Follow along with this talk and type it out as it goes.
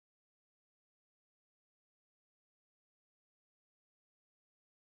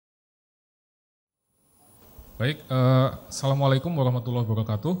Baik, Assalamualaikum warahmatullahi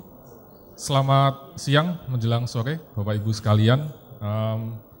wabarakatuh. Selamat siang menjelang sore, Bapak Ibu sekalian.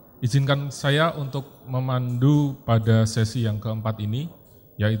 Izinkan saya untuk memandu pada sesi yang keempat ini,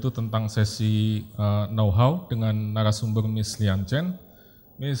 yaitu tentang sesi know-how dengan narasumber Miss Liyan Chen.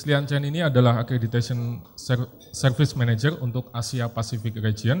 Miss Liyan Chen ini adalah Accreditation Service Manager untuk Asia Pacific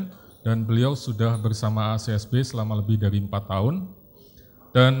Region, dan beliau sudah bersama AACSB selama lebih dari 4 tahun.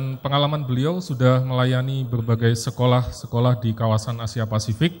 Dan pengalaman beliau sudah melayani berbagai sekolah-sekolah di kawasan Asia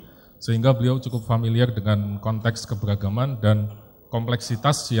Pasifik, sehingga beliau cukup familiar dengan konteks keberagaman dan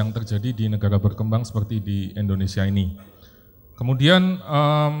kompleksitas yang terjadi di negara berkembang seperti di Indonesia ini. Kemudian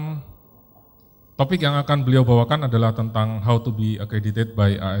topik yang akan beliau bawakan adalah tentang how to be accredited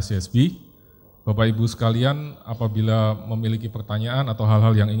by AACSB. Bapak Ibu sekalian, apabila memiliki pertanyaan atau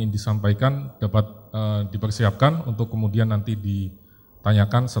hal-hal yang ingin disampaikan dapat dipersiapkan untuk kemudian nanti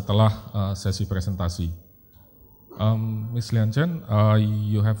ditanyakan setelah sesi presentasi. Ms. Liyan Chen,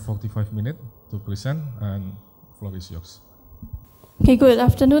 you have 45 minutes to present and floor is yours. Okay, good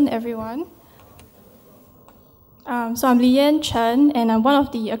afternoon everyone. So I'm Liyan Chen and I'm one of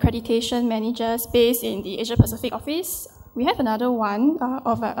the accreditation managers based in the Asia Pacific office. We have another one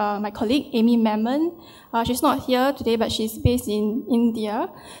of my colleague, Iman. She's not here today, but she's based in India.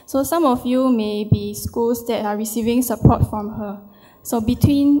 So some of you may be schools that are receiving support from her. So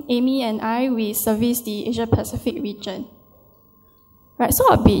between Amy and I, we service the Asia Pacific region. Right, so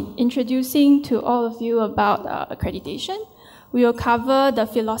I'll be introducing to all of you about accreditation. We will cover the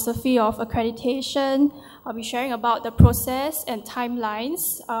philosophy of accreditation. I'll be sharing about the process and timelines.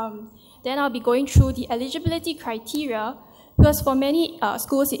 Then I'll be going through the eligibility criteria, because for many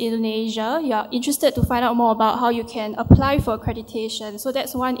schools in Indonesia, you are interested to find out more about how you can apply for accreditation. So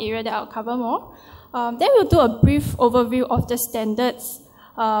that's one area that I'll cover more. Then we'll do a brief overview of the standards,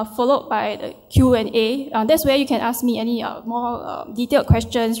 followed by the Q&A. That's where you can ask me any more detailed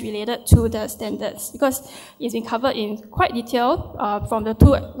questions related to the standards, because it's been covered in quite detail from the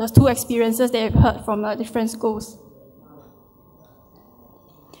two experiences that you've heard from different schools.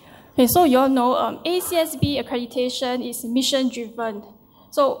 Okay, so you all know AACSB accreditation is mission-driven.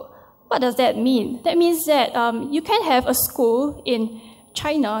 So what does that mean? That means that you can have a school in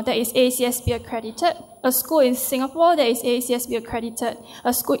China that is AACSB accredited, a school in Singapore that is AACSB accredited,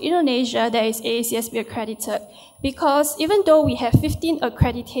 a school in Indonesia that is AACSB accredited. Because even though we have 15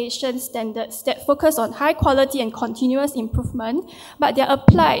 accreditation standards that focus on high quality and continuous improvement, but they are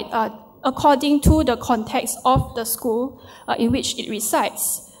applied according to the context of the school in which it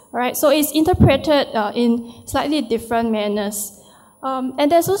resides. All right, so it's interpreted in slightly different manners.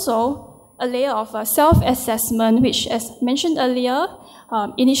 And there's also a layer of self-assessment, which, as mentioned earlier,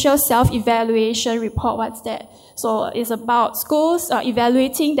 initial self-evaluation report, what's that? So it's about schools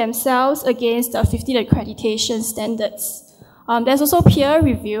evaluating themselves against the 15 accreditation standards. There's also peer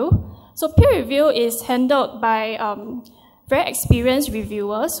review. So peer review is handled by very experienced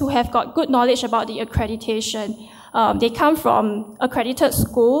reviewers who have got good knowledge about the accreditation. They come from accredited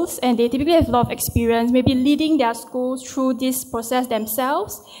schools and they typically have a lot of experience, maybe leading their schools through this process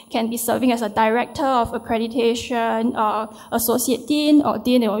themselves, can be serving as a director of accreditation, associate dean or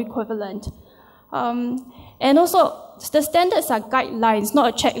dean or equivalent. And also, the standards are guidelines, not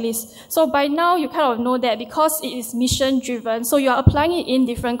a checklist. So by now, you kind of know that because it is mission-driven, so you are applying it in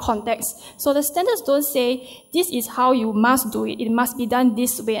different contexts. So the standards don't say, this is how you must do it. It must be done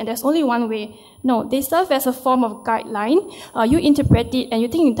this way, and there's only one way. No, they serve as a form of guideline. You interpret it, and you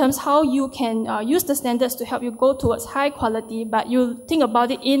think in terms how you can use the standards to help you go towards high quality, but you think about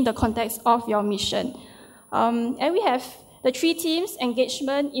it in the context of your mission. And we have the 3 themes: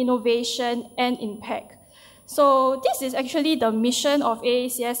 engagement, innovation, and impact. So this is actually the mission of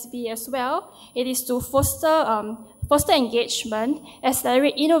AACSB as well. It is to foster engagement,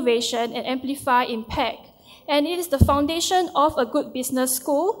 accelerate innovation, and amplify impact. And it is the foundation of a good business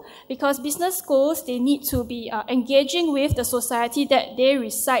school, because business schools, they need to be engaging with the society that they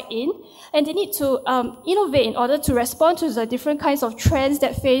reside in, and they need to innovate in order to respond to the different kinds of trends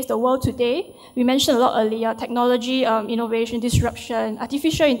that face the world today. We mentioned a lot earlier, technology, innovation, disruption,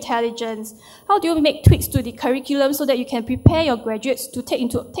 artificial intelligence. How do you make tweaks to the curriculum so that you can prepare your graduates to take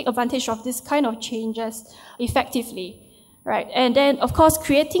advantage of this kind of changes effectively? Right, and then of course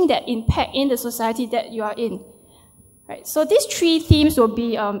creating that impact in the society that you are in. Right, so these 3 themes will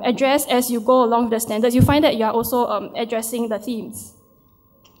be addressed as you go along the standards. You find that you are also addressing the themes.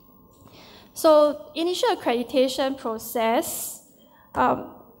 So initial accreditation process,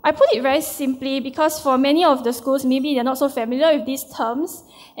 I put it very simply because for many of the schools, maybe they're not so familiar with these terms.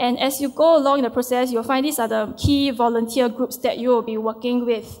 And as you go along the process, you'll find these are the key volunteer groups that you will be working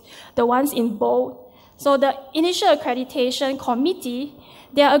with, the ones in bold. So the initial accreditation committee,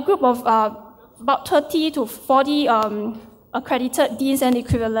 they are a group of about 30 to 40 accredited deans and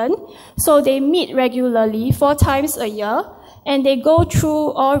equivalent. So they meet regularly 4 times a year, and they go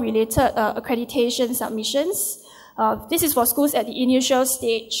through all related accreditation submissions. This is for schools at the initial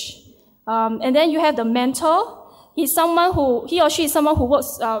stage. And then you have the mentor. He or she is someone who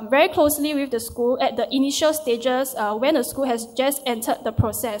works very closely with the school at the initial stages when the school has just entered the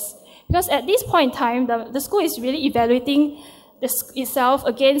process. Because at this point in time, the school is really evaluating itself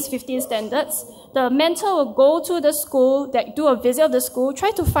against 15 standards. The mentor will go to the school, do a visit of the school,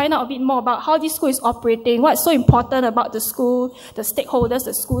 try to find out a bit more about how this school is operating, what's so important about the school, the stakeholders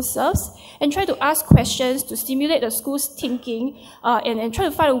the school serves, and try to ask questions to stimulate the school's thinking and try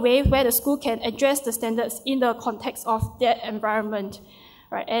to find a way where the school can address the standards in the context of their environment.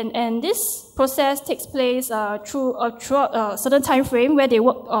 Right, and this process takes place throughout a certain time frame where they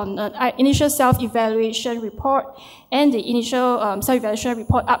work on an initial self-evaluation report and the initial self-evaluation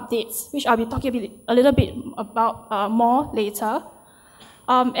report updates, which I'll be talking a little bit about more later.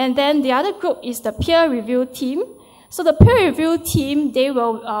 And then the other group is the peer review team. So the peer review team, they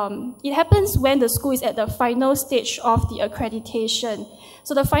will, it happens when the school is at the final stage of the accreditation.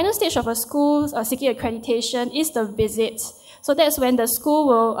 So the final stage of a school seeking accreditation is the visit. So that's when the school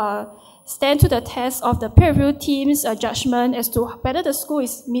will stand to the test of the peer review team's judgment as to whether the school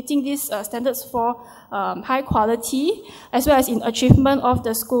is meeting these standards for high quality, as well as in achievement of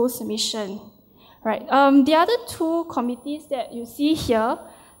the school's mission. Right. The other 2 committees that you see here,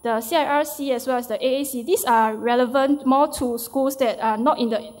 the CIRC as well as the AAC, these are relevant more to schools that are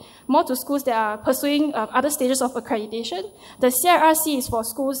more to schools that are pursuing other stages of accreditation. The CIRC is for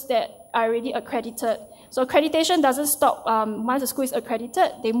schools that are already accredited. So accreditation doesn't stop once the school is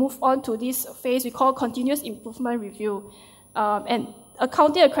accredited. They move on to this phase we call continuous improvement review. And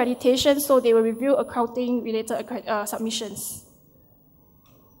accounting accreditation, so they will review accounting-related submissions.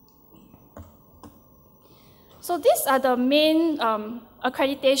 So these are the main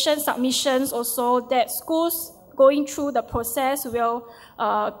accreditation submissions also that schools going through the process will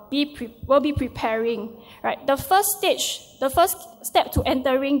be preparing. Right. The first step to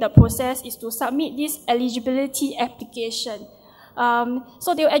entering the process is to submit this eligibility application.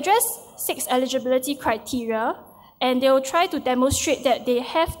 So they will address 6 eligibility criteria, and they will try to demonstrate that they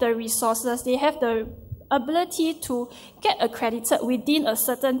have the resources, they have the ability to get accredited within a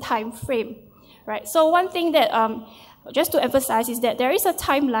certain time frame. Right. So one thing that just to emphasize is that there is a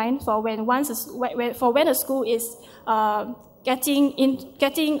timeline for when a school is getting in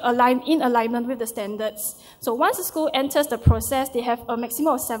alignment with the standards. So once the school enters the process, they have a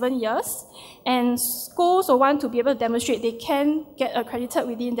maximum of 7 years, and schools will want to be able to demonstrate they can get accredited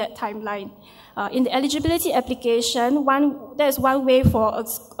within that timeline. In the eligibility application, there's one way for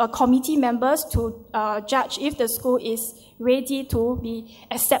a committee members to judge if the school is ready to be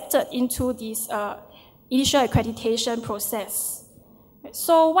accepted into this initial accreditation process.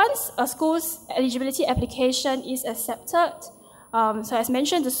 So once a school's eligibility application is accepted, so as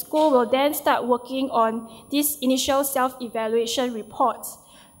mentioned, the school will then start working on this initial self-evaluation report.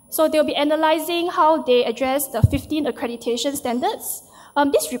 So they'll be analyzing how they address the 15 accreditation standards.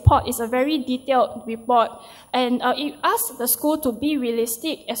 This report is a very detailed report, and it asks the school to be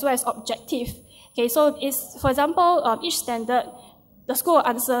realistic as well as objective. Okay, so it's, for example, each standard, the school will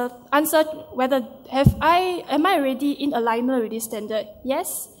answer whether am I already in alignment with this standard?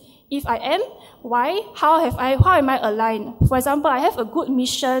 Yes. If I am, why? How am I aligned? For example, I have a good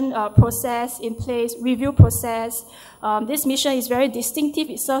mission process in place, review process. This mission is very distinctive.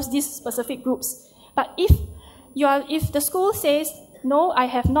 It serves these specific groups. But if the school says, no, I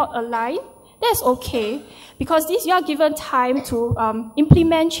have not aligned, that's okay, because you are given time to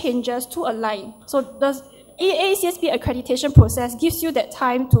implement changes to align. So the AACSB accreditation process gives you that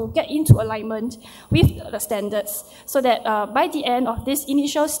time to get into alignment with the standards, so that by the end of this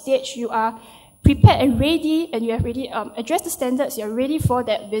initial stage, you are prepared and ready, and you have already addressed the standards, you're ready for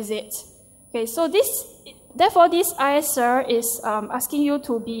that visit. Okay, so therefore this ISR is asking you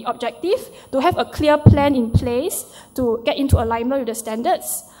to be objective, to have a clear plan in place to get into alignment with the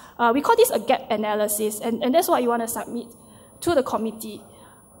standards. We call this a gap analysis, and that's what you want to submit to the committee.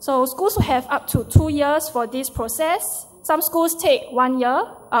 So schools will have up to 2 years for this process. Some schools take 1 year,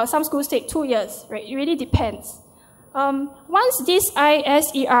 some schools take 2 years, right? It really depends. Once this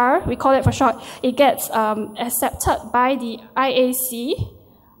ISER, we call it for short, it gets accepted by the IAC,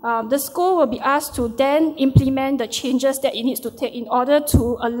 the school will be asked to then implement the changes that it needs to take in order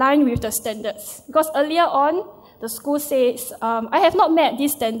to align with the standards. Because earlier on, the school says, I have not met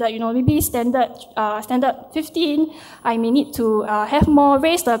this standard, maybe standard 15, I may need to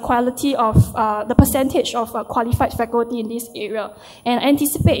raise the quality of the percentage of qualified faculty in this area. And I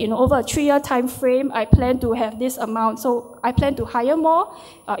anticipate, over a 3-year time frame, I plan to have this amount. So I plan to hire more,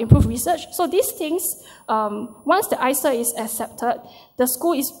 improve research. So these things, once the ICER is accepted, the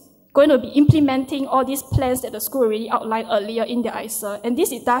school is going to be implementing all these plans that the school already outlined earlier in the ICER. And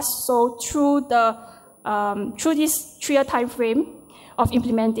this it does so through this 3-year time frame of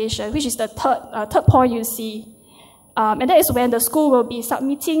implementation, which is the third point you see. And that is when the school will be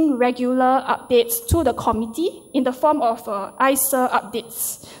submitting regular updates to the committee in the form of ICER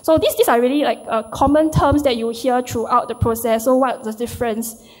updates. So these are really like common terms that you hear throughout the process. So what's the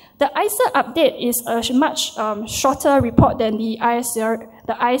difference? The ICER update is a much shorter report than the ISER,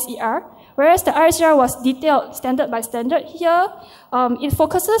 whereas the ISER was detailed standard by standard. Here, it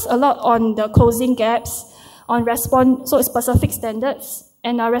focuses a lot on the closing gaps, on so specific standards,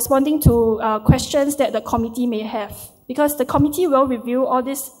 and responding to questions that the committee may have. Because the committee will review all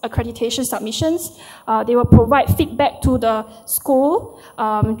these accreditation submissions, they will provide feedback to the school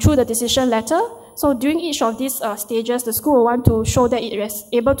through the decision letter. So during each of these stages, the school will want to show that it is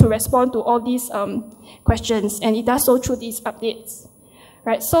able to respond to all these questions, and it does so through these updates.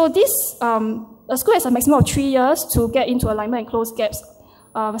 Right, so the school has a maximum of 3 years to get into alignment and close gaps.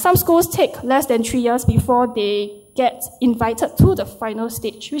 Some schools take less than 3 years before they get invited to the final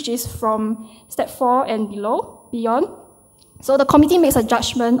stage, which is from step 4 and beyond. So the committee makes a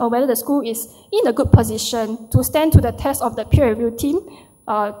judgment on whether the school is in a good position to stand to the test of the peer review team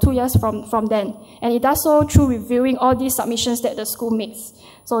 2 years from then. And it does so through reviewing all these submissions that the school makes.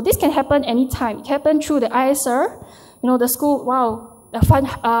 So this can happen anytime. It can happen through the ISER. The school, wow, a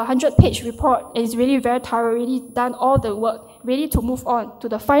 100-page report is really very thorough, really done all the work, ready to move on to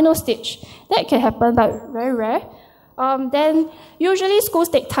the final stage. That can happen, but very rare. Then usually schools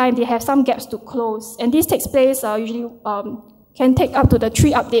take time, they have some gaps to close. And this takes place usually can take up to the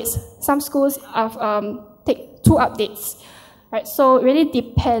 3 updates. Some schools have take 2 updates. Right, so it really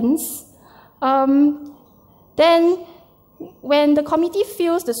depends. Then when the committee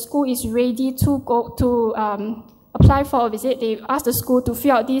feels the school is ready to go to apply for a visit, they ask the school to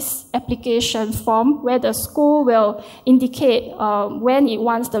fill out this application form where the school will indicate when it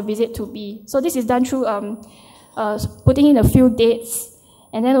wants the visit to be. So this is done through putting in a few dates,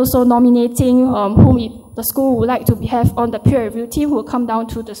 and then also nominating whom the school would like to have on the peer review team who will come down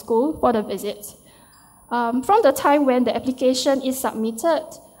to the school for the visit. From the time when the application is submitted,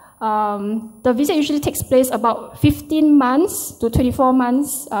 the visit usually takes place about 15 months to 24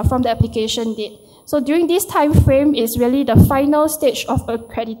 months from the application date. So during this time frame is really the final stage of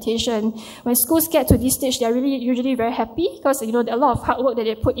accreditation. When schools get to this stage, they're really usually very happy because a lot of hard work that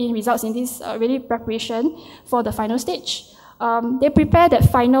they put in results in this really preparation for the final stage. They prepare that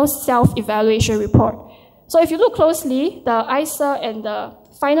final self-evaluation report. So if you look closely, the ICER and the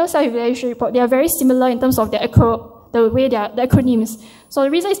final self-evaluation report, they are very similar in terms of the acronyms. So the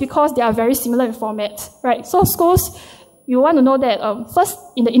reason is because they are very similar in format, right? So schools, you want to know that first,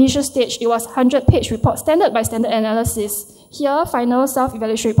 in the initial stage, it was 100-page report, standard by standard analysis. Here, final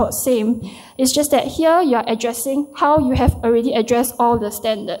self-evaluation report, same. It's just that here, you are addressing how you have already addressed all the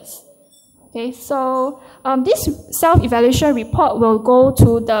standards. Okay, so this self-evaluation report will go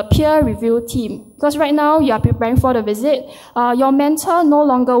to the peer review team. Because right now, you are preparing for the visit. Your mentor no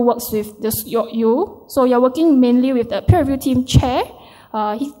longer works with you. So you're working mainly with the peer review team chair.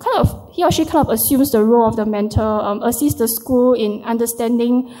 He or she kind of assumes the role of the mentor, assists the school in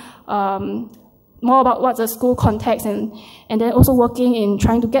understanding more about what the school context, and then also working in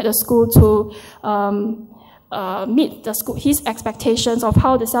trying to get the school to meet his expectations of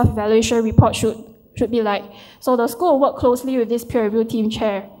how the self-evaluation report should be like. So the school will work closely with this peer review team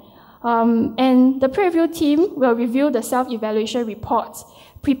chair. And the peer review team will review the self-evaluation reports,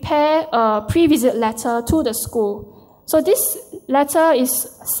 prepare a pre-visit letter to the school. So this letter is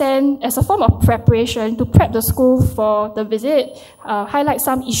sent as a form of preparation to prep the school for the visit, highlight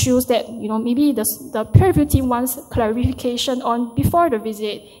some issues that maybe the peer review team wants clarification on before the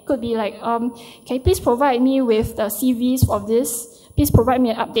visit. Could be like, can you please provide me with the CVs of this? Please provide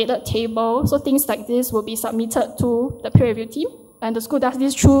me an updated table. So things like this will be submitted to the peer review team, and the school does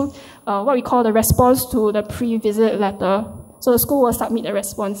this through what we call the response to the pre-visit letter. So the school will submit a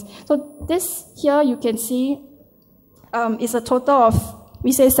response. So this here you can see is a total of,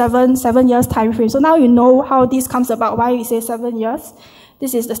 we say 7 years time frame. So now you know how this comes about, why we say 7 years.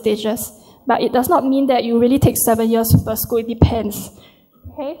 This is the stages. But it does not mean that you really take 7 years per school. It depends.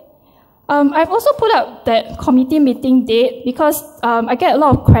 Okay. I've also put up that committee meeting date because I get a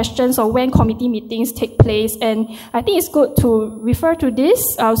lot of questions on when committee meetings take place, and I think it's good to refer to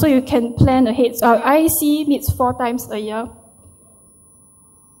this so you can plan ahead. IAC meets 4 times a year.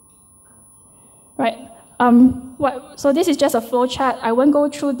 Right. So this is just a flow chart. I won't go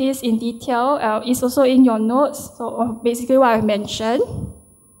through this in detail. It's also in your notes. So basically what I've mentioned.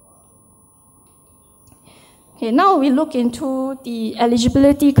 Okay, now we look into the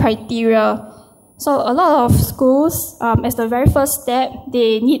eligibility criteria. So a lot of schools, as the very first step,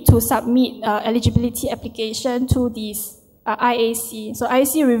 they need to submit eligibility application to this IAC. So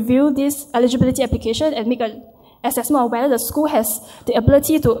IAC review this eligibility application and make an assessment of whether the school has the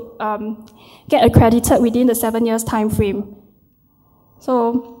ability to get accredited within the 7 years time frame.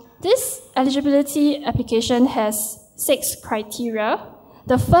 So this eligibility application has 6 criteria.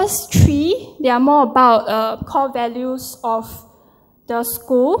 The first 3, they are more about core values of the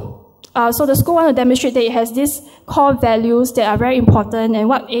school. So the school wants to demonstrate that it has these core values that are very important and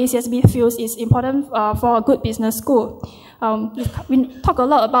what AACSB feels is important for a good business school. We talk a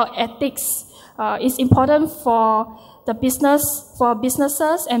lot about ethics. It's important for the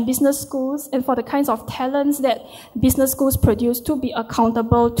businesses and business schools and for the kinds of talents that business schools produce to be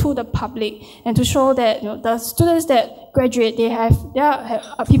accountable to the public and to show that the students that graduate, they are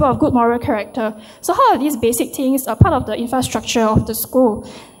people of good moral character. So how are these basic things a part of the infrastructure of the school?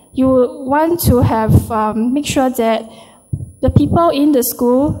 You want to have make sure that the people in the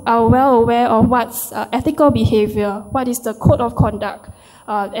school are well aware of what's ethical behavior, what is the code of conduct,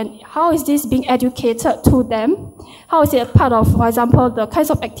 and how is this being educated to them? How is it a part of, for example, the kinds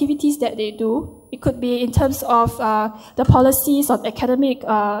of activities that they do? It could be in terms of the policies of academic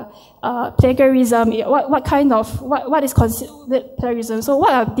plagiarism. What is considered plagiarism? So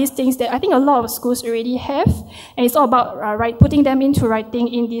what are these things that I think a lot of schools already have? And it's all about putting them into writing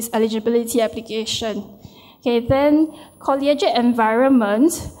in this eligibility application. Okay, then collegiate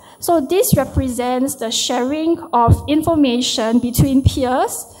environment. So this represents the sharing of information between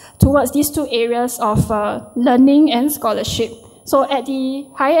peers towards these 2 areas of learning and scholarship. So at the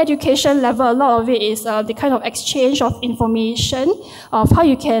higher education level, a lot of it is the kind of exchange of information of how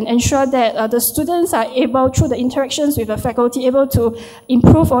you can ensure that the students are able, through the interactions with the faculty, able to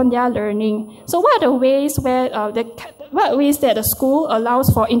improve on their learning. So what are the ways where that the school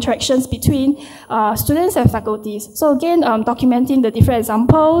allows for interactions between students and faculties? So again, documenting the different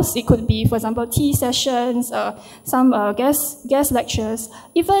examples. It could be, for example, tea sessions, some guest lectures,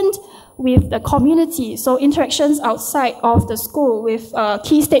 even with the community, so interactions outside of the school with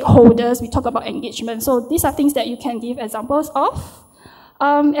key stakeholders. We talk about engagement. So these are things that you can give examples of.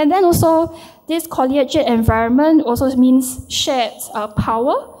 And then also, this collegiate environment also means shared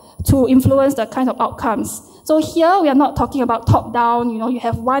power to influence the kind of outcomes. So here, we are not talking about top-down, you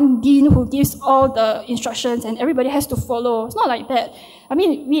have one dean who gives all the instructions and everybody has to follow. It's not like that. I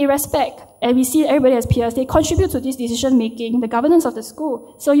mean, we respect and we see everybody as peers. They contribute to this decision-making, the governance of the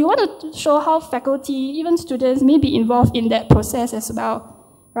school. So you want to show how faculty, even students, may be involved in that process as well.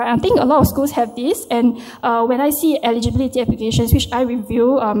 Right? I think a lot of schools have this, and when I see eligibility applications, which I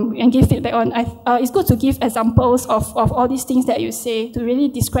review and give feedback on, it's good to give examples of all these things that you say to really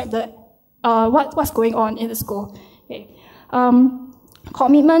describe the what's going on in the school. Okay.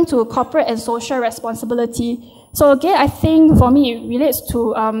 Commitment to corporate and social responsibility. So again, I think for me it relates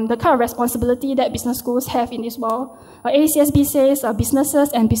to the kind of responsibility that business schools have in this world. AACSB says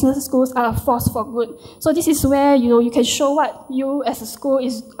businesses and business schools are a force for good. So this is where you can show what you as a school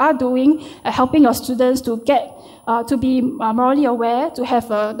are doing, helping your students to get to be morally aware, to have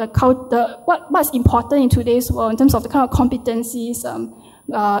what's important in today's world in terms of the kind of competencies,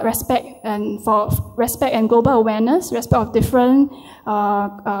 respect and global awareness, respect of different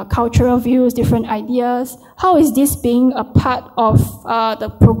cultural views, different ideas. How is this being a part of the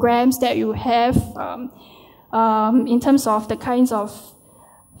programs that you have in terms of the kinds of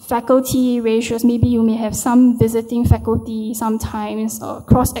faculty ratios? Maybe you may have some visiting faculty sometimes, or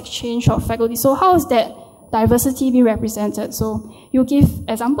cross-exchange of faculty. So how is that diversity being represented? So you give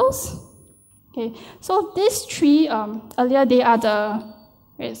examples? Okay, so these 3, earlier they are the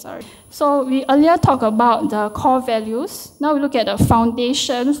So we earlier talked about the core values. Now we look at the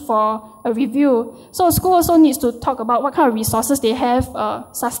foundation for a review. So a school also needs to talk about what kind of resources they have,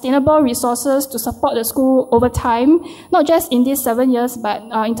 sustainable resources to support the school over time, not just in these 7 years, but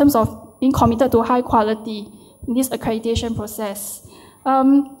in terms of being committed to high quality in this accreditation process.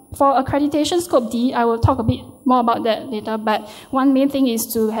 For accreditation scope D, I will talk a bit more about that later, but one main thing is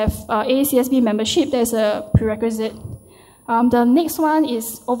to have AACSB membership. There's a prerequisite. The next one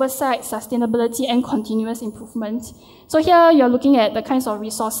is oversight, sustainability, and continuous improvement. So here you're looking at the kinds of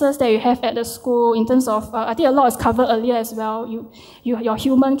resources that you have at the school in terms of, I think a lot is covered earlier as well. Your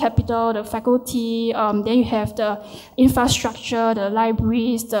human capital, the faculty, then you have the infrastructure, the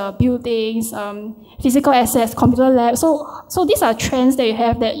libraries, the buildings, physical assets, computer labs. So these are trends that you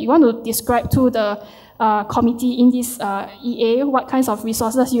have that you want to describe to the committee in this EA, what kinds of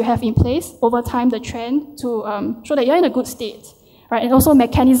resources you have in place over time, the trend to show that you're in a good state, right? And also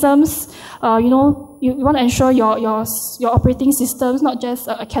mechanisms, you want to ensure your operating systems, not just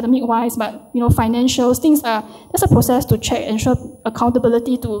academic-wise, but financials, things there's a process to check, ensure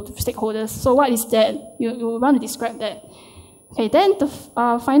accountability to stakeholders. So what is that? You want to describe that. Okay, then the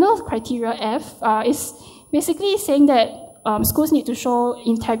final criteria F is basically saying that schools need to show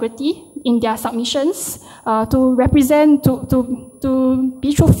integrity in their submissions, to represent, to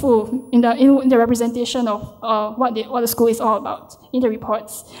be truthful in the representation of what the school is all about in the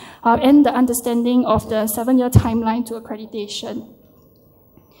reports, and the understanding of the 7-year timeline to accreditation.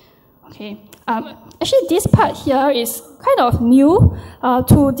 Okay, actually this part here is kind of new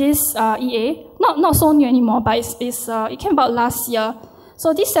to this EA, not so new anymore, but it came about last year.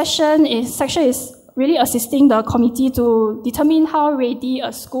 So this section is really assisting the committee to determine how ready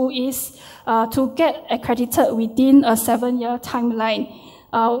a school is to get accredited within a 7-year timeline.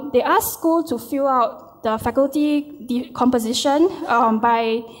 They ask school to fill out the faculty composition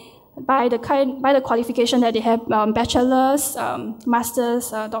by the qualification that they have, bachelor's,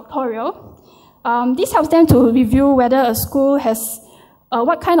 master's, doctoral. This helps them to review whether a school has,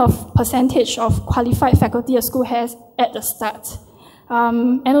 what kind of percentage of qualified faculty a school has at the start.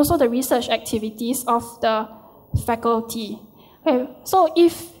 And also the research activities of the faculty. Okay, so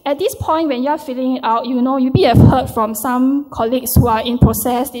if at this point when you're filling it out, you may have heard from some colleagues who are in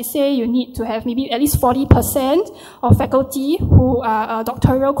process, they say you need to have maybe at least 40% of faculty who are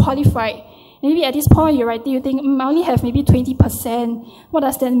doctoral qualified. Maybe at this point you think, I only have maybe 20%. What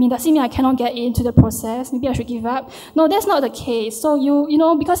does that mean? Does it mean I cannot get into the process? Maybe I should give up? No, that's not the case. So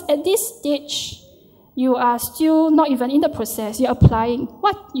because at this stage, you are still not even in the process, you're applying.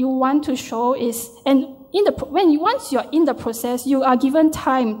 What you want to show is, once you're in the process, you are given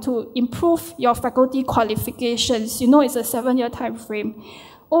time to improve your faculty qualifications. It's a 7-year time frame.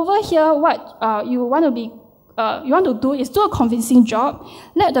 Over here, what you want to do is do a convincing job.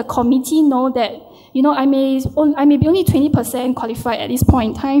 Let the committee know that, I may be only 20% qualified at this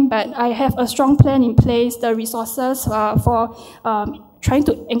point in time, but I have a strong plan in place, the resources for trying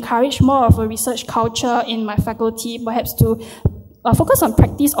to encourage more of a research culture in my faculty, perhaps to focus on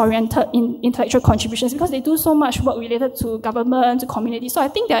practice-oriented intellectual contributions, because they do so much work related to government, to community. So I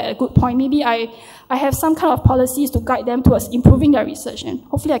think they're at a good point. Maybe I have some kind of policies to guide them towards improving their research, and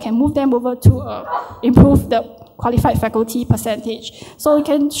hopefully I can move them over to improve the qualified faculty percentage. So we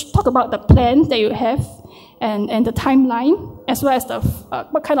can talk about the plan that you have and the timeline, as well as the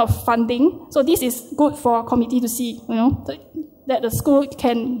what kind of funding. So this is good for a committee to see, that the school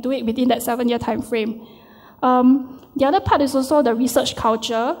can do it within that 7-year time frame. The other part is also the research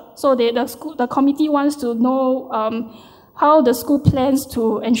culture. So the committee wants to know how the school plans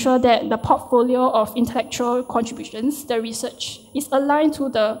to ensure that the portfolio of intellectual contributions, the research, is aligned to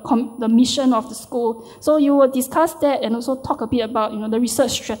the mission of the school. So you will discuss that and also talk a bit about the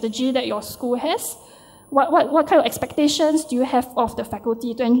research strategy that your school has. What kind of expectations do you have of the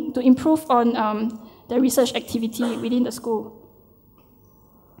faculty to improve on the research activity within the school?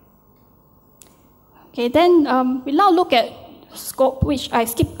 Okay, then we now look at scope, which I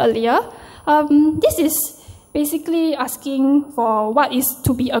skipped earlier. This is basically asking for what is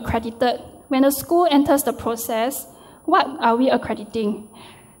to be accredited. When a school enters the process, what are we accrediting?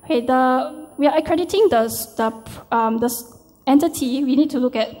 Okay, we are accrediting the entity. We need to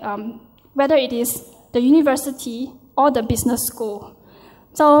look at whether it is the university or the business school.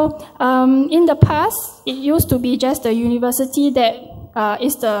 So in the past, it used to be just the university that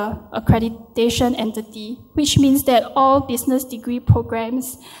is the accreditation entity, which means that all business degree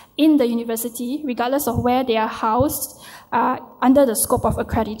programs in the university, regardless of where they are housed, are under the scope of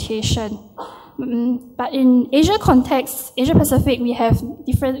accreditation. But in Asia context, Asia Pacific, we have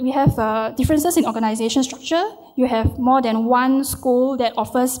differences in organization structure. You have more than one school that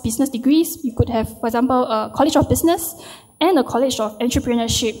offers business degrees. You could have, for example, a College of Business and a College of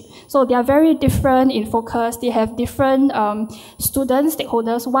Entrepreneurship. So they are very different in focus. They have different students,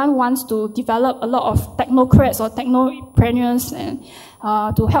 stakeholders. One wants to develop a lot of technocrats or technopreneurs and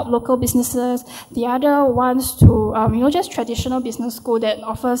to help local businesses. The other wants to, just traditional business school that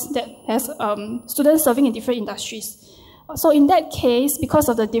has students serving in different industries. So in that case, because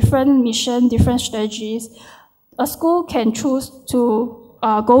of the different mission, different strategies, a school can choose to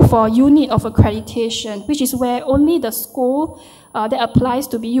go for unit of accreditation, which is where only the school that applies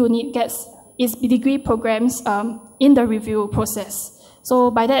to be unit gets its degree programs in the review process.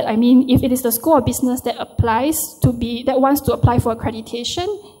 So by that I mean, if it is the School of Business that wants to apply for accreditation,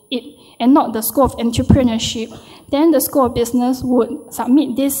 and not the School of Entrepreneurship, then the School of Business would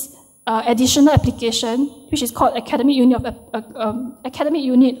submit this additional application, which is called Academic Unit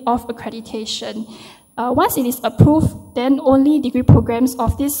of Accreditation. Once it is approved, then only degree programs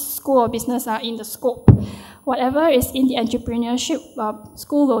of this School of Business are in the scope. Whatever is in the entrepreneurship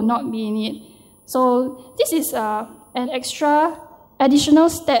school will not be in it. So this is an additional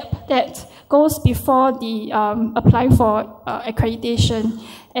step that goes before the applying for accreditation.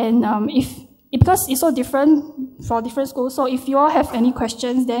 And because it's so different for different schools, so if you all have any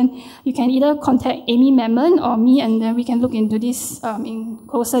questions, then you can either contact Amy Mammon or me, and then we can look into this in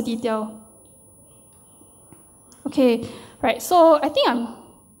closer detail. Okay, right. So I think I'm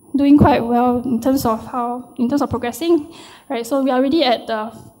doing quite well in terms of progressing. Right. So we are already at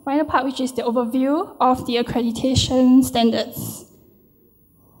the final part, which is the overview of the accreditation standards.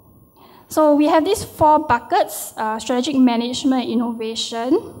 So we have these 4 buckets: strategic management,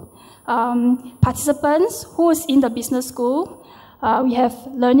 innovation, participants, who is in the business school. We have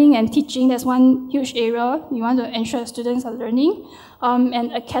learning and teaching. That's one huge area. We want to ensure students are learning,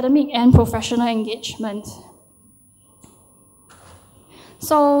 and academic and professional engagement.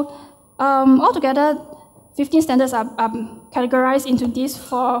 So altogether, 15 standards are categorized into these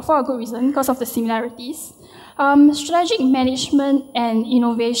for a good reason, because of the similarities. Strategic management and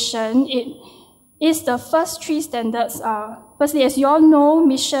innovation, it is the first 3 standards. Firstly, as you all know,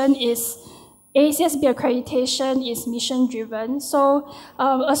 mission is AACSB accreditation is mission-driven. So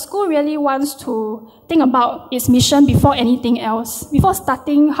a school really wants to think about its mission before anything else. Before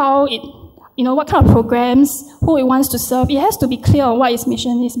starting how it, what kind of programs, who it wants to serve, it has to be clear on what its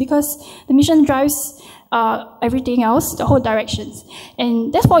mission is, because the mission drives everything else, the whole directions.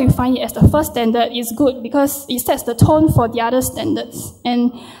 And that's why you find it as the first standard is good, because it sets the tone for the other standards.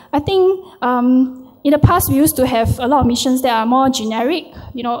 And I think in the past, we used to have a lot of missions that are more generic,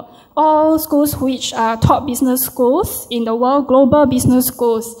 all schools which are top business schools in the world, global business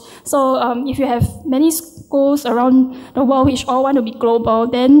schools. So if you have many schools around the world which all want to be global,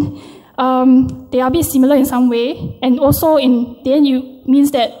 then they are a bit similar in some way. And also then it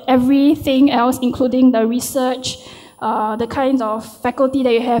means that everything else, including the research, the kinds of faculty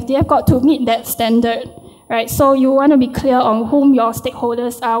that you have, they have got to meet that standard. Right, so you want to be clear on whom your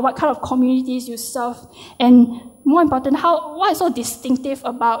stakeholders are, what kind of communities you serve, and more important, what is so distinctive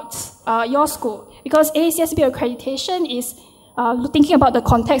about your school? Because AACSB accreditation is thinking about the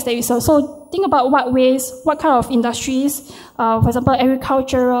context that you serve. So think about what ways, what kind of industries, for example,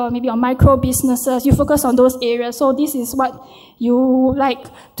 agricultural, maybe on micro businesses, you focus on those areas. So this is what you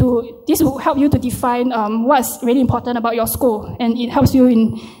this will help you to define what's really important about your school. And it helps you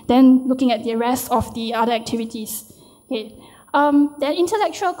in then looking at the rest of the other activities. Okay. Then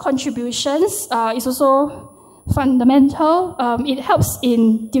intellectual contributions is also fundamental. It helps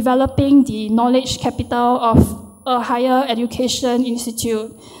in developing the knowledge capital of a higher education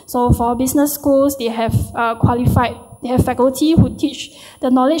institute. So for business schools, they have they have faculty who teach. The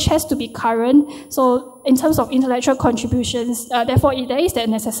knowledge has to be current. So in terms of intellectual contributions, therefore there is that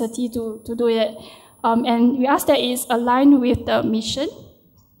necessity to do it. And we ask that it's aligned with the mission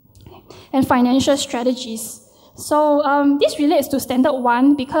and financial strategies. So this relates to standard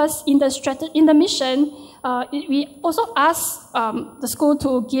 1, because in the mission, we also ask the school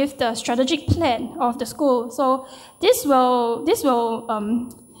to give the strategic plan of the school. So this will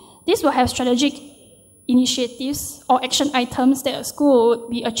have strategic initiatives or action items that a school would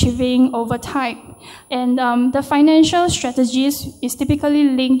be achieving over time. And the financial strategies is typically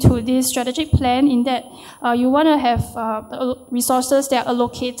linked to this strategic plan, in that you want to have resources that are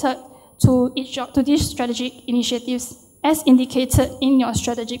allocated to these strategic initiatives as indicated in your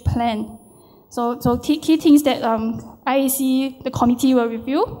strategic plan. So key things that IAC, the committee, will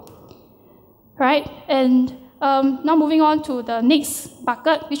review. Right? And now moving on to the next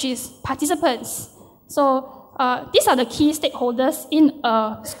bucket, which is participants. So these are the key stakeholders in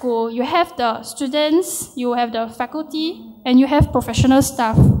a school. You have the students, you have the faculty, and you have professional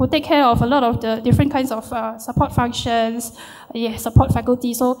staff who take care of a lot of the different kinds of support functions, support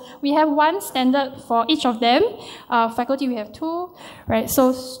faculty. So we have one standard for each of them. Faculty, we have 2. Right?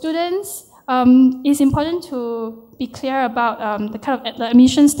 So students, it's important to be clear about the kind of the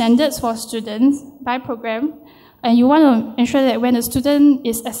admission standards for students by program. And you want to ensure that when a student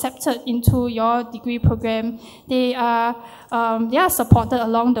is accepted into your degree program, they are supported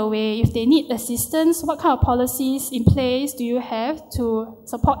along the way. If they need assistance, what kind of policies in place do you have to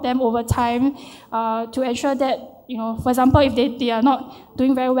support them over time to ensure that, for example, if they are not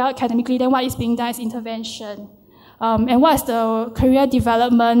doing very well academically, then what is being done is intervention. And what is the career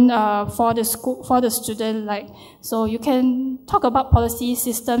development for the school, for the student like? So you can talk about policy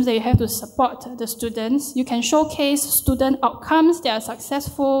systems that you have to support the students. You can showcase student outcomes that are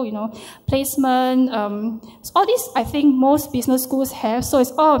successful, placement. So all these, I think most business schools have. So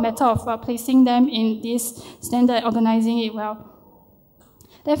it's all a matter of placing them in this standard, organizing it well.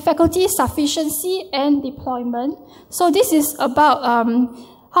 Then faculty sufficiency and deployment. So this is about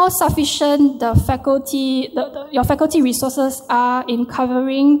how sufficient the faculty, your faculty resources are in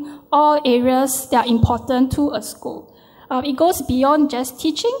covering all areas that are important to a school. It goes beyond just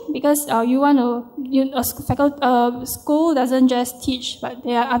teaching because a school doesn't just teach, but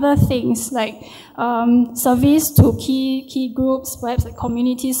there are other things like service to key groups, perhaps like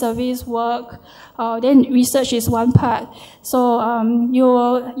community service work. Then research is one part. So you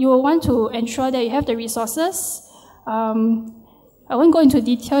will want to ensure that you have the resources. I won't go into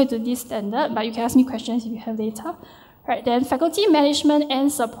detail into this standard, but you can ask me questions if you have later. Right, then faculty management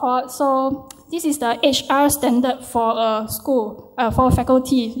and support. So this is the HR standard for a school, for a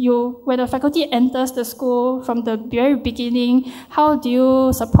faculty. When a faculty enters the school from the very beginning, how do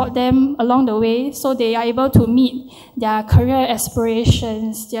you support them along the way so they are able to meet their career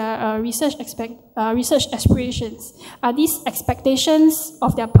aspirations, their research aspirations? Are these expectations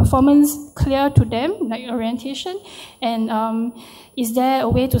of their performance clear to them, like orientation? And is there a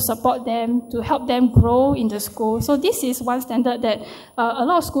way to support them, to help them grow in the school? So this is one standard that a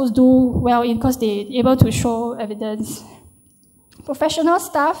lot of schools do well in because they're able to show evidence. Professional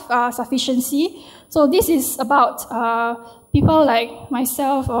staff sufficiency. So this is about people like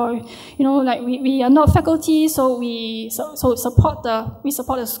myself, or like we are not faculty, so we support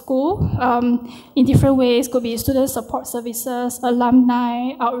the school in different ways. Could be student support services,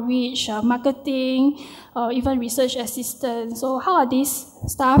 alumni outreach, marketing, even research assistants. So how are these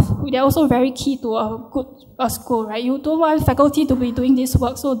staff? They're also very key to a school, right? You don't want faculty to be doing this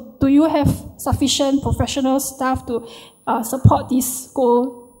work. So do you have sufficient professional staff to support this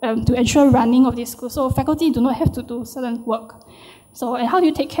school? To ensure running of this school. So faculty do not have to do certain work. So, and how do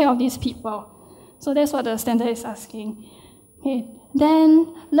you take care of these people? So that's what the standard is asking. Okay.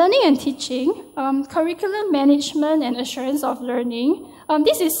 Then learning and teaching, curriculum management and assurance of learning.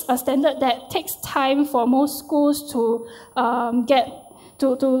 This is a standard that takes time for most schools to get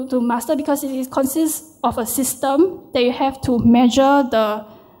to master because it consists of a system that you have to measure the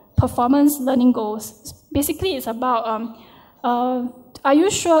performance learning goals. Basically, it's about are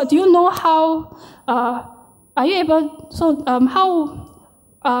you sure? Do you know how? Are you able? So,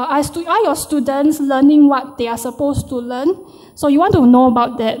 are your students learning what they are supposed to learn? So you want to know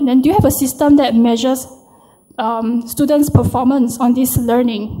about that. Then do you have a system that measures students' performance on this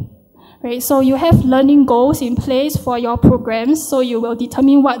learning? Right. So you have learning goals in place for your programs. So you will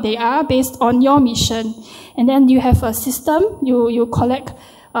determine what they are based on your mission, and then you have a system. You collect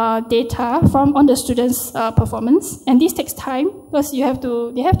data on the students' performance, and this takes time because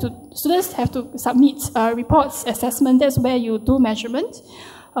students have to submit reports, assessment. That's where you do measurement,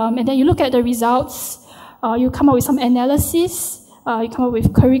 and then you look at the results. You come up with some analysis. You come up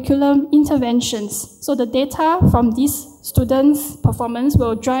with curriculum interventions. So the data from these students' performance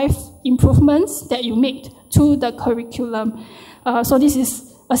will drive improvements that you make to the curriculum. So this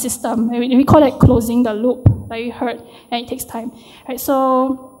is a system. We call it closing the loop, like you heard, and it takes time. Right,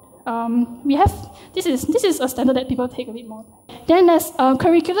 so we have this is a standard that people take a bit more. Then as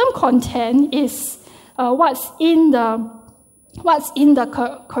curriculum content is what's in the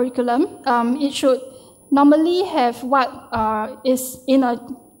curriculum. It should normally have what is in a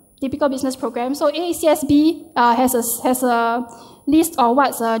typical business program. So AACSB has a list of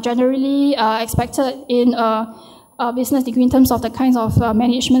what's generally expected in a business degree in terms of the kinds of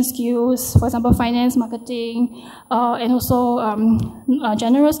management skills, for example, finance, marketing, and also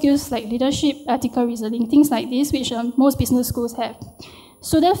general skills like leadership, ethical reasoning, things like this, which most business schools have.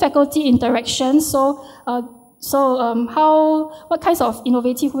 Student-faculty interactions, what kinds of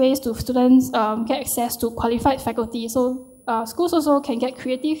innovative ways do students get access to qualified faculty? So schools also can get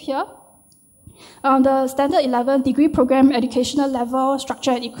creative here. The standard 11 degree program educational level,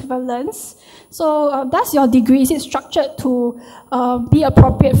 structure and equivalence. So does your degree, is it structured to be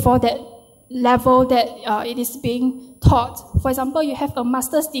appropriate for that level that it is being taught? For example, you have a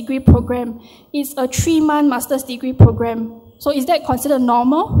master's degree program. It's a 3-month master's degree program. So is that considered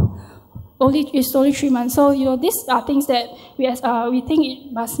normal? it's only 3 months. So, these are things that we think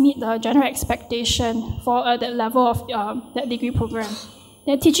it must meet the general expectation for that level of that degree program.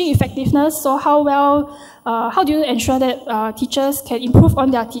 Then teaching effectiveness. So how do you ensure that teachers can improve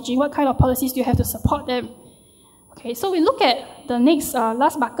on their teaching? What kind of policies do you have to support them? Okay, so we look at the next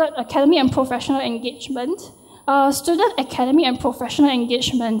last bucket, academic and professional engagement. Student academic and professional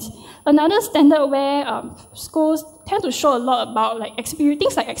engagement. Another standard where schools tend to show a lot about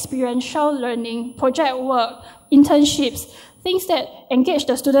things like experiential learning, project work, internships, things that engage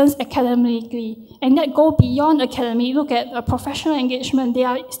the students academically and that go beyond academic. Look at professional engagement. They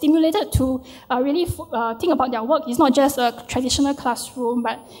are stimulated to really think about their work. It's not just a traditional classroom,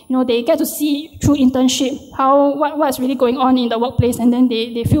 but they get to see through internship what's really going on in the workplace, and then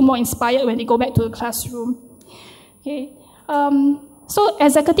they feel more inspired when they go back to the classroom. Okay. So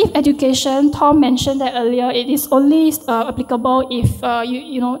executive education, Tom mentioned that earlier, it is only applicable if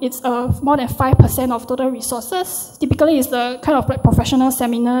it's more than 5% of total resources. Typically, it's the kind of professional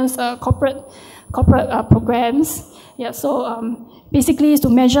seminars, corporate programs. Yeah. So basically, it's to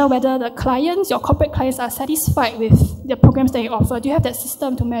measure whether the clients, your corporate clients, are satisfied with the programs that you offer. Do you have that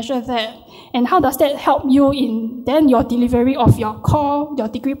system to measure that? And how does that help you in then your delivery of your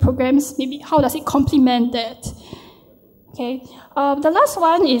degree programs? Maybe how does it complement that? Okay, the last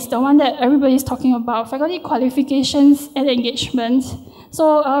one is the one that everybody's talking about, faculty qualifications and engagement.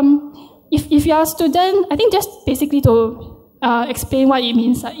 So if you're a student, I think just basically to explain what it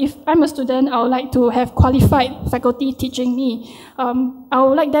means. If I'm a student, I would like to have qualified faculty teaching me. I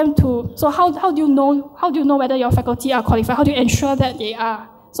would like them to, so how do you know whether your faculty are qualified? How do you ensure that they are?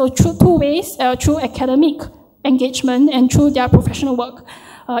 So through 2 ways, through academic engagement and through their professional work.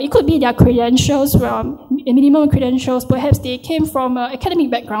 It could be their credentials, minimum credentials. Perhaps they came from an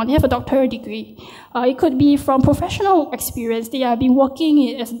academic background. They have a doctoral degree. It could be from professional experience. They have been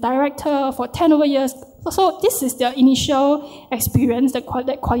working as a director for 10 over years. So this is their initial experience that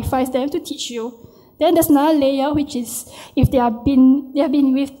qualifies them to teach you. Then there's another layer, which is if they have been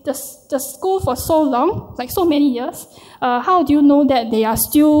with the school for so long, like so many years. How do you know that they are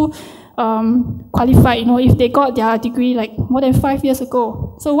still qualified, if they got their degree like more than 5 years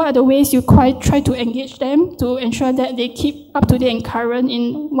ago? So what are the ways you try to engage them to ensure that they keep up to date and current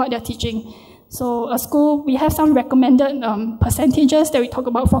in what they're teaching? So a school, we have some recommended percentages that we talk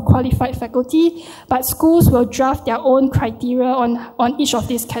about for qualified faculty, but schools will draft their own criteria on each of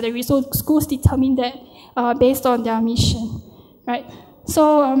these categories. So schools determine that based on their mission, right?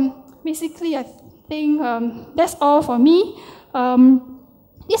 So basically, I think that's all for me.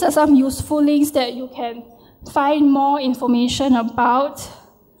 These are some useful links that you can find more information about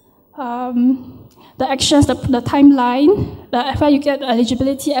the actions, the timeline, where you get the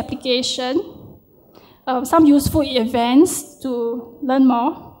eligibility application, some useful events to learn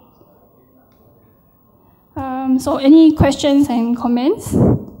more. So any questions and comments?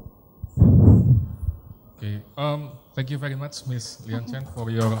 Okay, thank you very much, Ms. Liyan Chen, for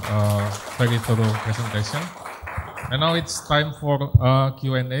your very thorough presentation. And now it's time for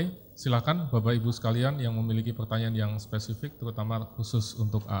Q&A. Silakan Bapak Ibu sekalian yang memiliki pertanyaan yang spesifik, terutama khusus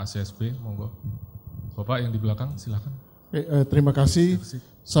untuk AACSB, monggo. Bapak yang di belakang, silakan. Terima kasih.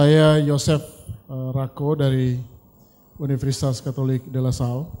 Saya Yosef Rako dari Universitas Katolik de la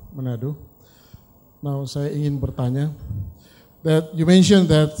Salle, Manado. Now saya ingin bertanya, that you mentioned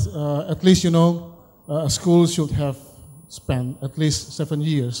that at least a school should have spent at least 7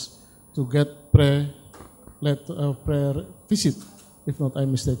 years to get pre-visit, if not I'm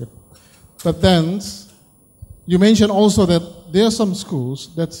mistaken. But then, you mentioned also that there are some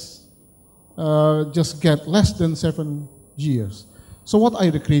schools that just get less than 7 years. So what are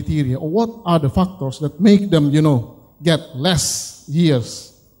the criteria, or what are the factors that make them, get less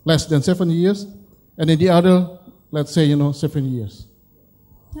years, less than 7 years, and then the other, let's say, 7 years?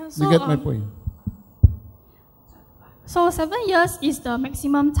 Yeah, so, you get my point? So 7 years is the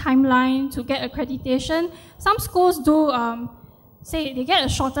maximum timeline to get accreditation. Some schools do say they get a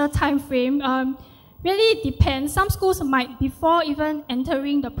shorter time frame. Really depends. Some schools might, before even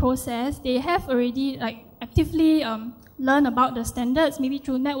entering the process, they have already actively learn about the standards, maybe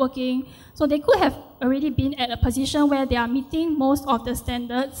through networking. So they could have already been at a position where they are meeting most of the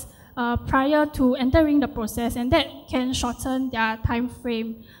standards prior to entering the process, and that can shorten their time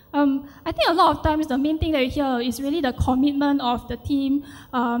frame. I think a lot of times the main thing that you hear is really the commitment of the team.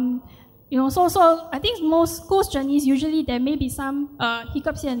 So I think most schools' journeys, usually there may be some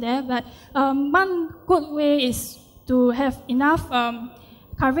hiccups here and there, but one good way is to have enough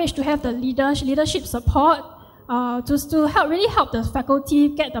courage to have the leadership support to really help the faculty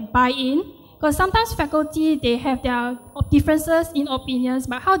get the buy-in Because sometimes faculty, they have their differences in opinions,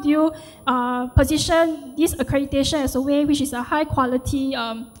 but how do you position this accreditation as a way which is a high quality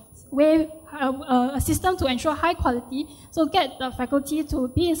way, a system to ensure high quality, so get the faculty to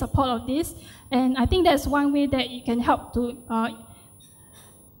be in support of this. And I think that's one way that it can help to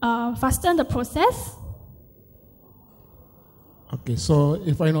fasten the process. Okay, so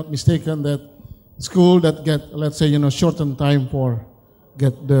if I'm not mistaken, that school that get, let's say, shortened time for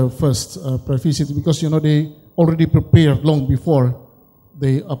get the first proficiency, because, they already prepared long before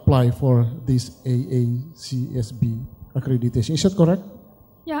they apply for this AACSB accreditation. Is that correct?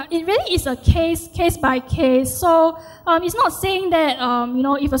 Yeah, it really is a case by case. So it's not saying that,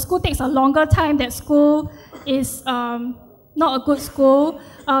 if a school takes a longer time, that school is not a good school.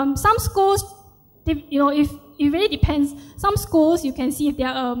 Some schools, if it really depends. Some schools, you can see if they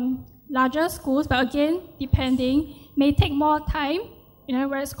are larger schools, but again, depending, may take more time,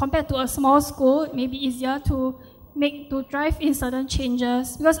 whereas compared to a small school, it may be easier to drive in certain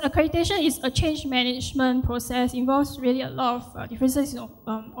changes, because accreditation is a change management process, involves really a lot of differences in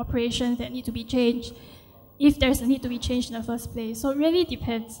operations that need to be changed, if there's a need to be changed in the first place. So it really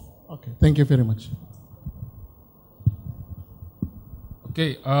depends. Okay, thank you very much.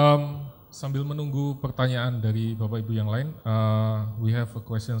 Okay, sambil menunggu pertanyaan dari Bapak Ibu yang lain, we have a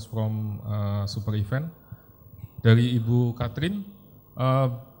questions from Super Event dari Ibu Katrin.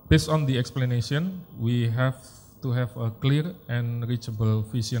 Based on the explanation, we have to have a clear and reachable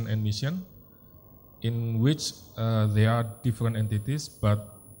vision and mission, in which they are different entities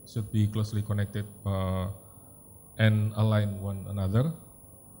but should be closely connected and align one another.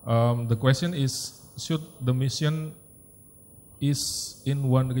 The question is, should the mission is in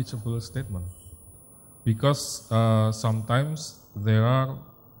one reachable statement? Because sometimes there are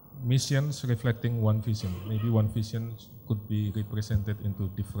missions reflecting one vision. Maybe one vision could be represented into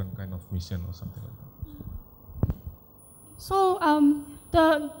different kind of mission or something like that. So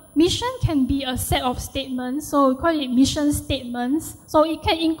the mission can be a set of statements, so we call it mission statements. So it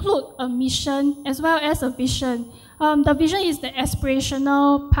can include a mission as well as a vision. The vision is the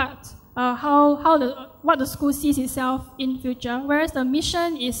aspirational part, what the school sees itself in future, whereas the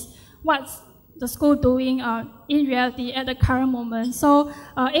mission is what's the school doing in reality at the current moment. So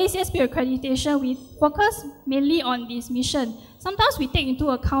AACSB accreditation, we focus mainly on this mission. Sometimes we take into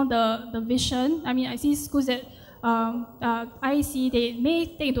account the vision. I mean, I see schools that IEC, they may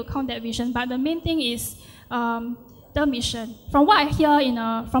take into account that vision, but the main thing is the mission. From what I hear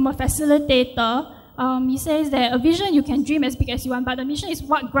from a facilitator, he says that a vision you can dream as big as you want, but the mission is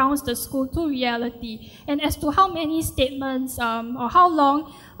what grounds the school to reality. And as to how many statements or how long,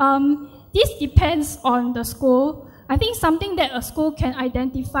 this depends on the school. I think something that a school can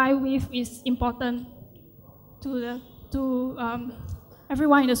identify with is important to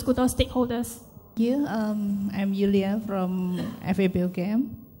everyone in the school, those stakeholders. Thank you. I'm Yulia from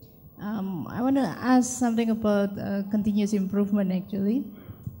FABOKM. I want to ask something about continuous improvement, actually.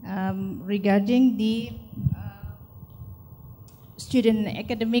 Regarding the student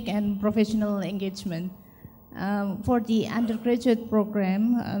academic and professional engagement. For the undergraduate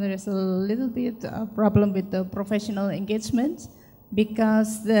program, there is a little bit of problem with the professional engagement,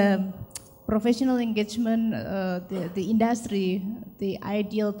 because the professional engagement, the industry, the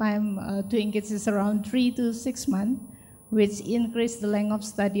ideal time to engage is around 3 to 6 months, which increase the length of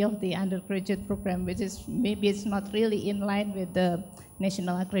study of the undergraduate program, which is maybe it's not really in line with the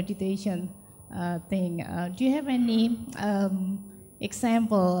national accreditation thing. Do you have any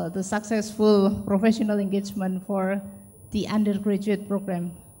example, the successful professional engagement for the undergraduate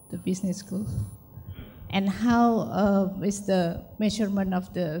program, the business school? And how is the measurement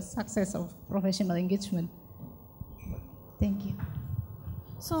of the success of professional engagement? Thank you.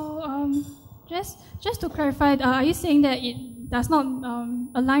 So just to clarify, are you saying that it does not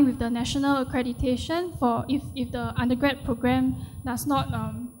align with the national accreditation for if the undergrad program does not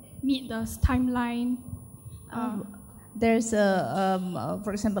meet the timeline? There's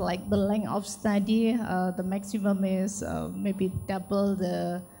for example, like the length of study, the maximum is maybe double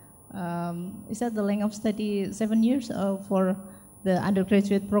the, is that the length of study 7 years for the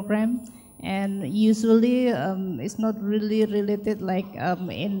undergraduate program? And usually it's not really related like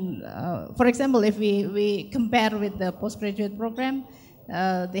for example, if we compare with the postgraduate program,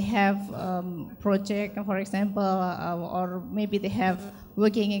 they have project, for example, or maybe they have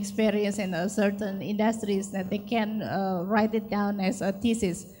working experience in a certain industries that they can write it down as a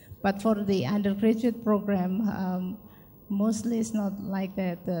thesis. But for the undergraduate program, mostly it's not like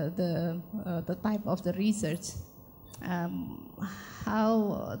that, the type of the research.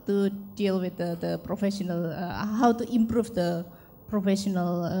 How to deal with the professional, how to improve the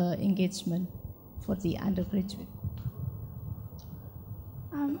professional engagement for the undergraduate?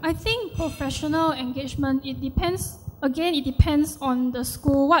 I think professional engagement, it depends on the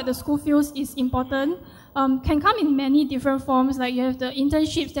school, what the school feels is important. Can come in many different forms, like you have the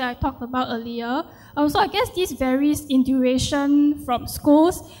internships that I talked about earlier. So I guess this varies in duration from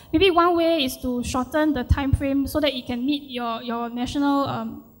schools. Maybe one way is to shorten the time frame so that it can meet your national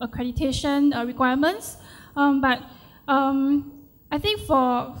accreditation requirements. But I think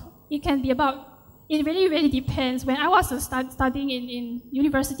it can be about, it really depends. When I was studying in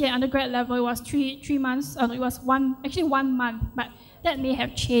university at undergrad level, it was 3 months. It was 1 month, but that may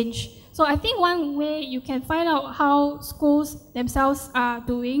have changed. So I think one way you can find out how schools themselves are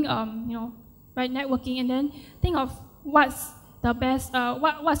doing, by networking, and then think of what's the best,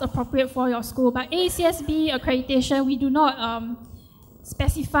 what's appropriate for your school. But AACSB accreditation, we do not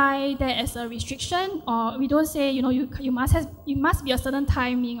specify that as a restriction, or we don't say you must be a certain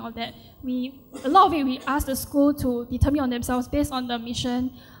timing or that. A lot of it we ask the school to determine on themselves based on the mission,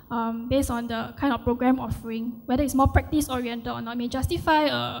 based on the kind of program offering, whether it's more practice oriented or not. May justify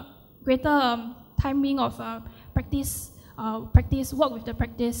a greater timing of practice, work with the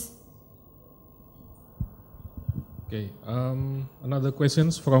practice. Okay, another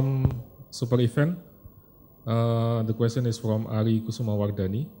questions from Super Event. The question is from Ari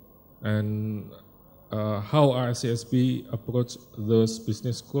Kusumawardani, and how AACSB approach those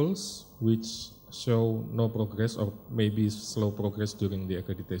business schools which show no progress or maybe slow progress during the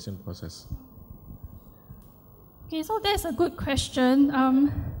accreditation process? Okay, so that's a good question.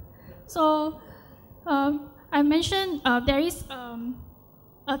 I mentioned there is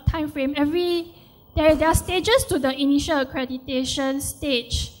a time frame. There are stages to the initial accreditation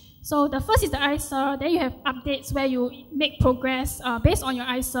stage. So the first is the ISER, then you have updates where you make progress based on your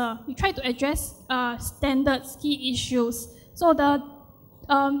ISER. You try to address standards, key issues. So then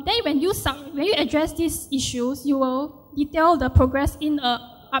when you address these issues, you will detail the progress in an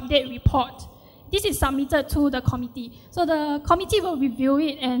update report. This is submitted to the committee. So the committee will review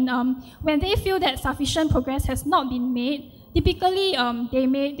it, and when they feel that sufficient progress has not been made, typically they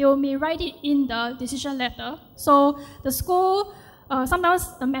may write it in the decision letter. So the school,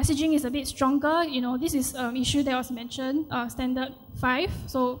 sometimes the messaging is a bit stronger. This is an issue that was mentioned, standard 5.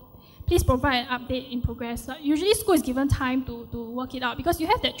 So please provide an update in progress. Usually school is given time to work it out, because you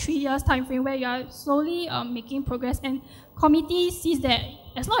have that 3 years time frame where you are slowly making progress, and committee sees that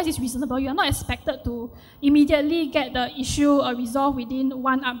as long as it's reasonable, you are not expected to immediately get the issue resolved within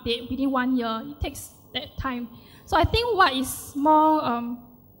one update, within 1 year. It takes that time. So I think what is more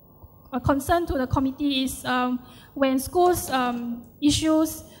a concern to the committee is when schools'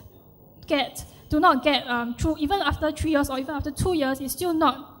 issues do not get through, even after 3 years or even after 2 years, it's still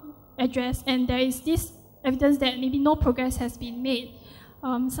not addressed, and there is this evidence that maybe no progress has been made.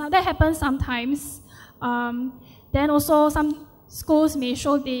 So that happens sometimes. Then also some schools may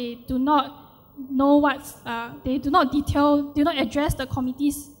show they do not know they do not address the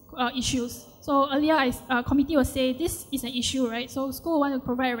committee's issues. So earlier, committee will say this is an issue, right? So school want to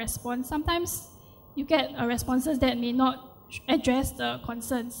provide a response. Sometimes you get responses that may not address the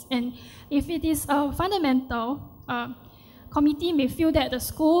concerns. And if it is fundamental, committee may feel that the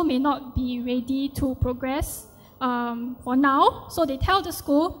school may not be ready to progress for now. So they tell the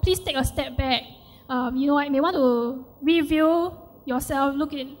school, please take a step back. You may want to review yourself,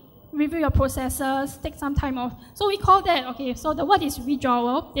 review your processes, take some time off. So we call that, okay, so the word is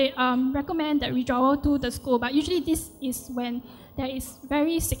withdrawal. They recommend that withdrawal to the school, but usually this is when there is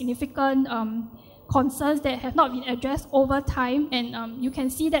very significant concerns that have not been addressed over time, and you can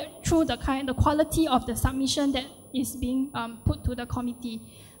see that through the quality of the submission that is being put to the committee.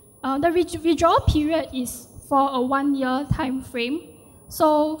 The withdrawal period is for a 1 year time frame.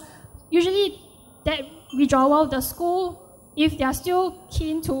 So usually that withdrawal, the school, if they are still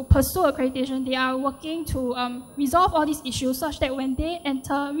keen to pursue accreditation, they are working to resolve all these issues such that when they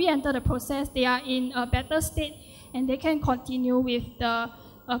re-enter the process, they are in a better state and they can continue with the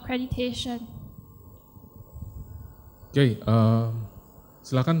accreditation. Okay,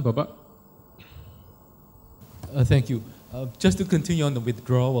 silakan Bapak. Thank you. Just to continue on the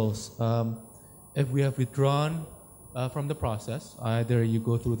withdrawals, if we have withdrawn from the process, either you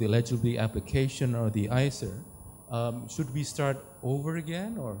go through the eligibility application or the ISER, should we start over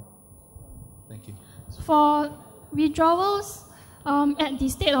again, or? Thank you. For withdrawals, at the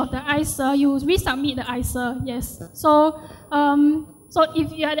state of the ISER, you resubmit the ISER, yes. So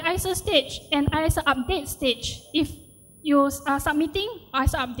if you are at the ISER stage and ISER update stage, if you are submitting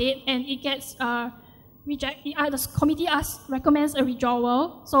ISER update and it gets the committee recommends a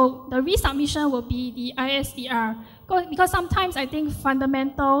withdrawal, so the resubmission will be the ISER. Because sometimes I think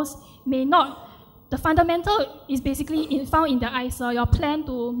fundamentals may not, the fundamental is basically found in the ISER, your plan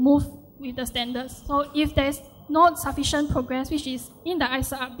to move with the standards. So if there's not sufficient progress, which is in the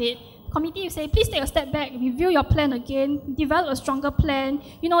ISER update, committee will say, please take a step back, review your plan again, develop a stronger plan.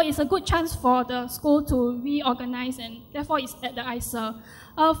 It's a good chance for the school to reorganize, and therefore it's at the ISER.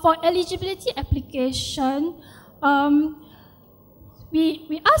 For eligibility application,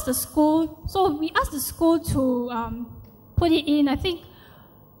 we asked the school, to put it in. I think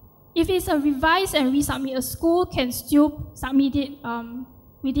if it's a revise and resubmit, a school can still submit it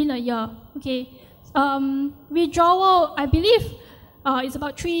within a year. Okay. Withdrawal, I believe, it's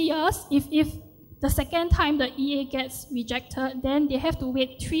about 3 years. If the second time the EA gets rejected, then they have to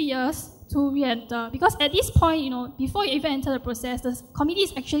wait 3 years to re-enter. Because at this point, before you even enter the process, the committee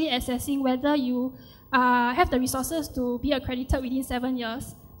is actually assessing whether you have the resources to be accredited within 7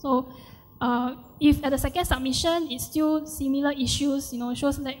 years. So if at the second submission it's still similar issues,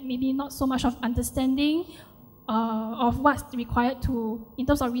 shows like maybe not so much of understanding of what's required in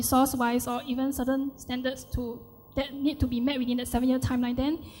terms of resource-wise, or even certain standards that need to be met within the 7-year timeline,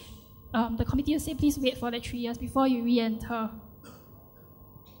 then the committee will say, please wait for the 3 years before you re-enter.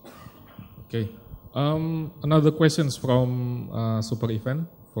 Okay. Another questions from Super Event,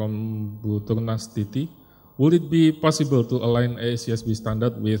 from Bu Turnas Titi. Would it be possible to align AACSB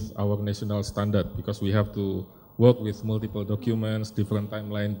standard with our national standard? Because we have to work with multiple documents, different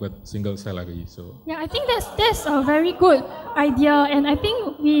timeline, but single salary. So yeah, I think that's a very good idea, and I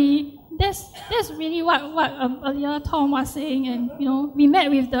think that's really what earlier Tom was saying. And we met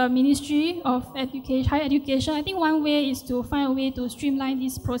with the Ministry of Higher Education. I think one way is to find a way to streamline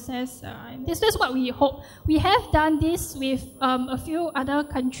this process. This is what we hope. We have done this with a few other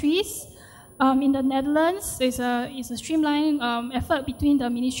countries. In the Netherlands, it's a streamlined effort between the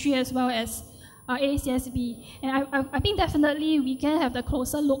ministry as well as AACSB. And I think definitely we can have the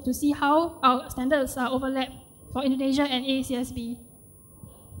closer look to see how our standards overlap for Indonesia and AACSB.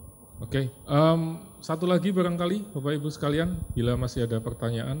 Oke, satu lagi barangkali Bapak Ibu sekalian, bila masih ada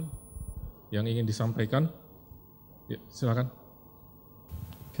pertanyaan yang ingin disampaikan, ya, silakan.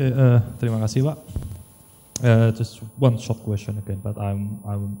 Oke, terima kasih Pak. Just one short question again, but I'm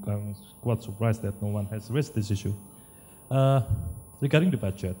quite surprised that no one has raised this issue regarding the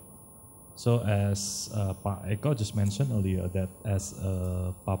budget. So as Pak Eko just mentioned earlier, that as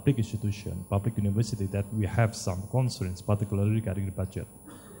a public institution, public university, that we have some concerns, particularly regarding the budget.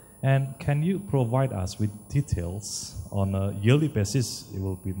 And can you provide us with details on a yearly basis? It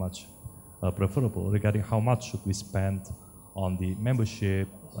will be much preferable regarding how much should we spend on the membership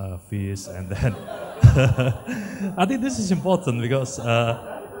fees, and then I think this is important because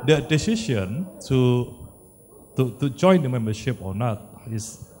the decision to join the membership or not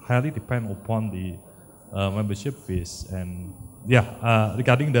is highly depend upon the membership fees. And yeah,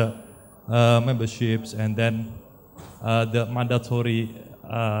 regarding the memberships, and then the mandatory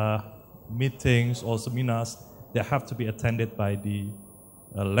meetings or seminars that have to be attended by the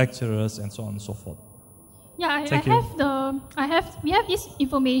lecturers and so on and so forth. Yeah, we have this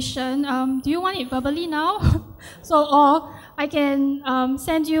information. Do you want it verbally now? Or I can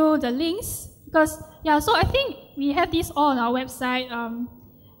send you the links, because so I think we have this all on our website.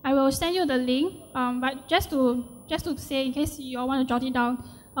 I will send you the link, but just to say, in case you all want to jot it down,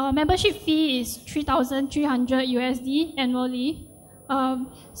 membership fee is $3,300 USD annually.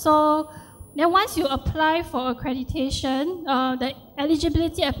 So then once you apply for accreditation, the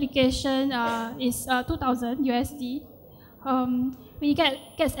eligibility application is $2,000 USD. When you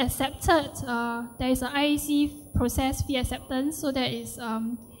gets accepted, there is an IAC process fee acceptance, so that is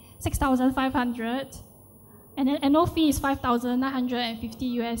 $6,500, and then annual fee is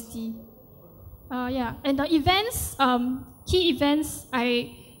 $5,950 USD. And the events, key events,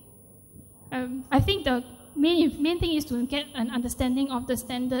 I think the main thing is to get an understanding of the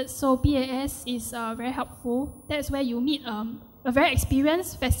standards. So BAS is very helpful. That's where you meet a very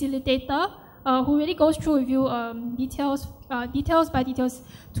experienced facilitator who really goes through with you details by details,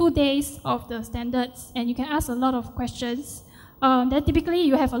 2 days of the standards, and you can ask a lot of questions. Then typically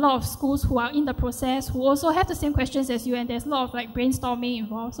you have a lot of schools who are in the process who also have the same questions as you, and there's a lot of like brainstorming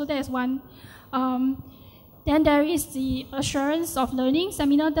involved. So that is one. Then there is the assurance of learning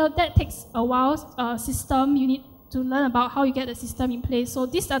seminar. That takes a while. System, you need to learn about how you get the system in place. So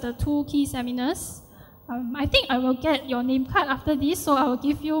these are the 2 key seminars. I think I will get your name card after this, so I will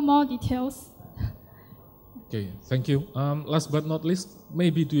give you more details. Okay, thank you. Last but not least,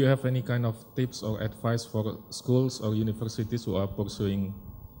 maybe do you have any kind of tips or advice for schools or universities who are pursuing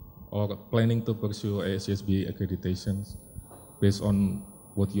or planning to pursue AACSB accreditations based on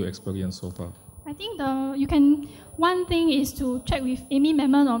what you experienced so far? I think one thing is to check with Amy,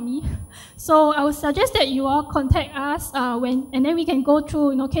 Meman, or me. So I would suggest that you all contact us and then we can go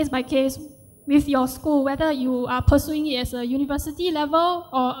through, case by case with your school, whether you are pursuing it as a university level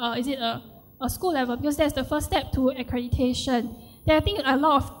or is it a school level, because that's the first step to accreditation. Then I think a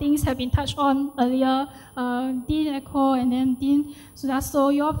lot of things have been touched on earlier. Dean Eko and then Dean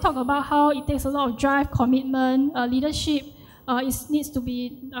Sudaso, you all talk about how it takes a lot of drive, commitment, leadership. It needs to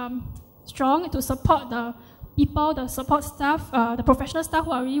be strong to support the people, the support staff, the professional staff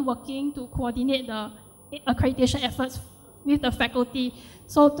who are really working to coordinate the accreditation efforts with the faculty.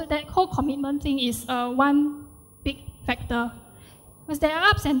 So that whole commitment thing is one big factor. Because there are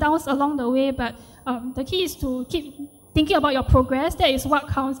ups and downs along the way, but the key is to keep thinking about your progress. That is what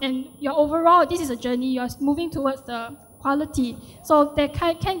counts, and your overall, this is a journey, you're moving towards the quality. So there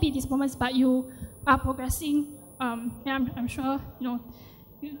can be these moments, but you are progressing. And I'm sure,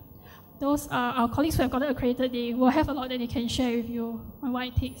 those our colleagues who have gotten accredited, they will have a lot that they can share with you on what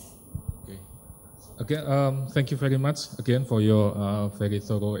it takes. Okay. Again, thank you very much again for your very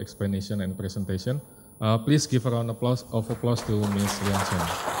thorough explanation and presentation. Please give a round of applause to Ms. Liyan Chen.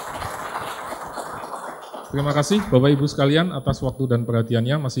 Terima kasih Bapak Ibu sekalian atas waktu dan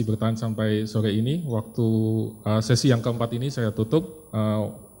perhatiannya, masih bertahan sampai sore ini. Waktu sesi yang keempat ini saya tutup.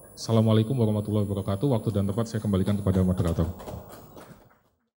 Assalamualaikum warahmatullahi wabarakatuh. Waktu dan tempat saya kembalikan kepada moderator.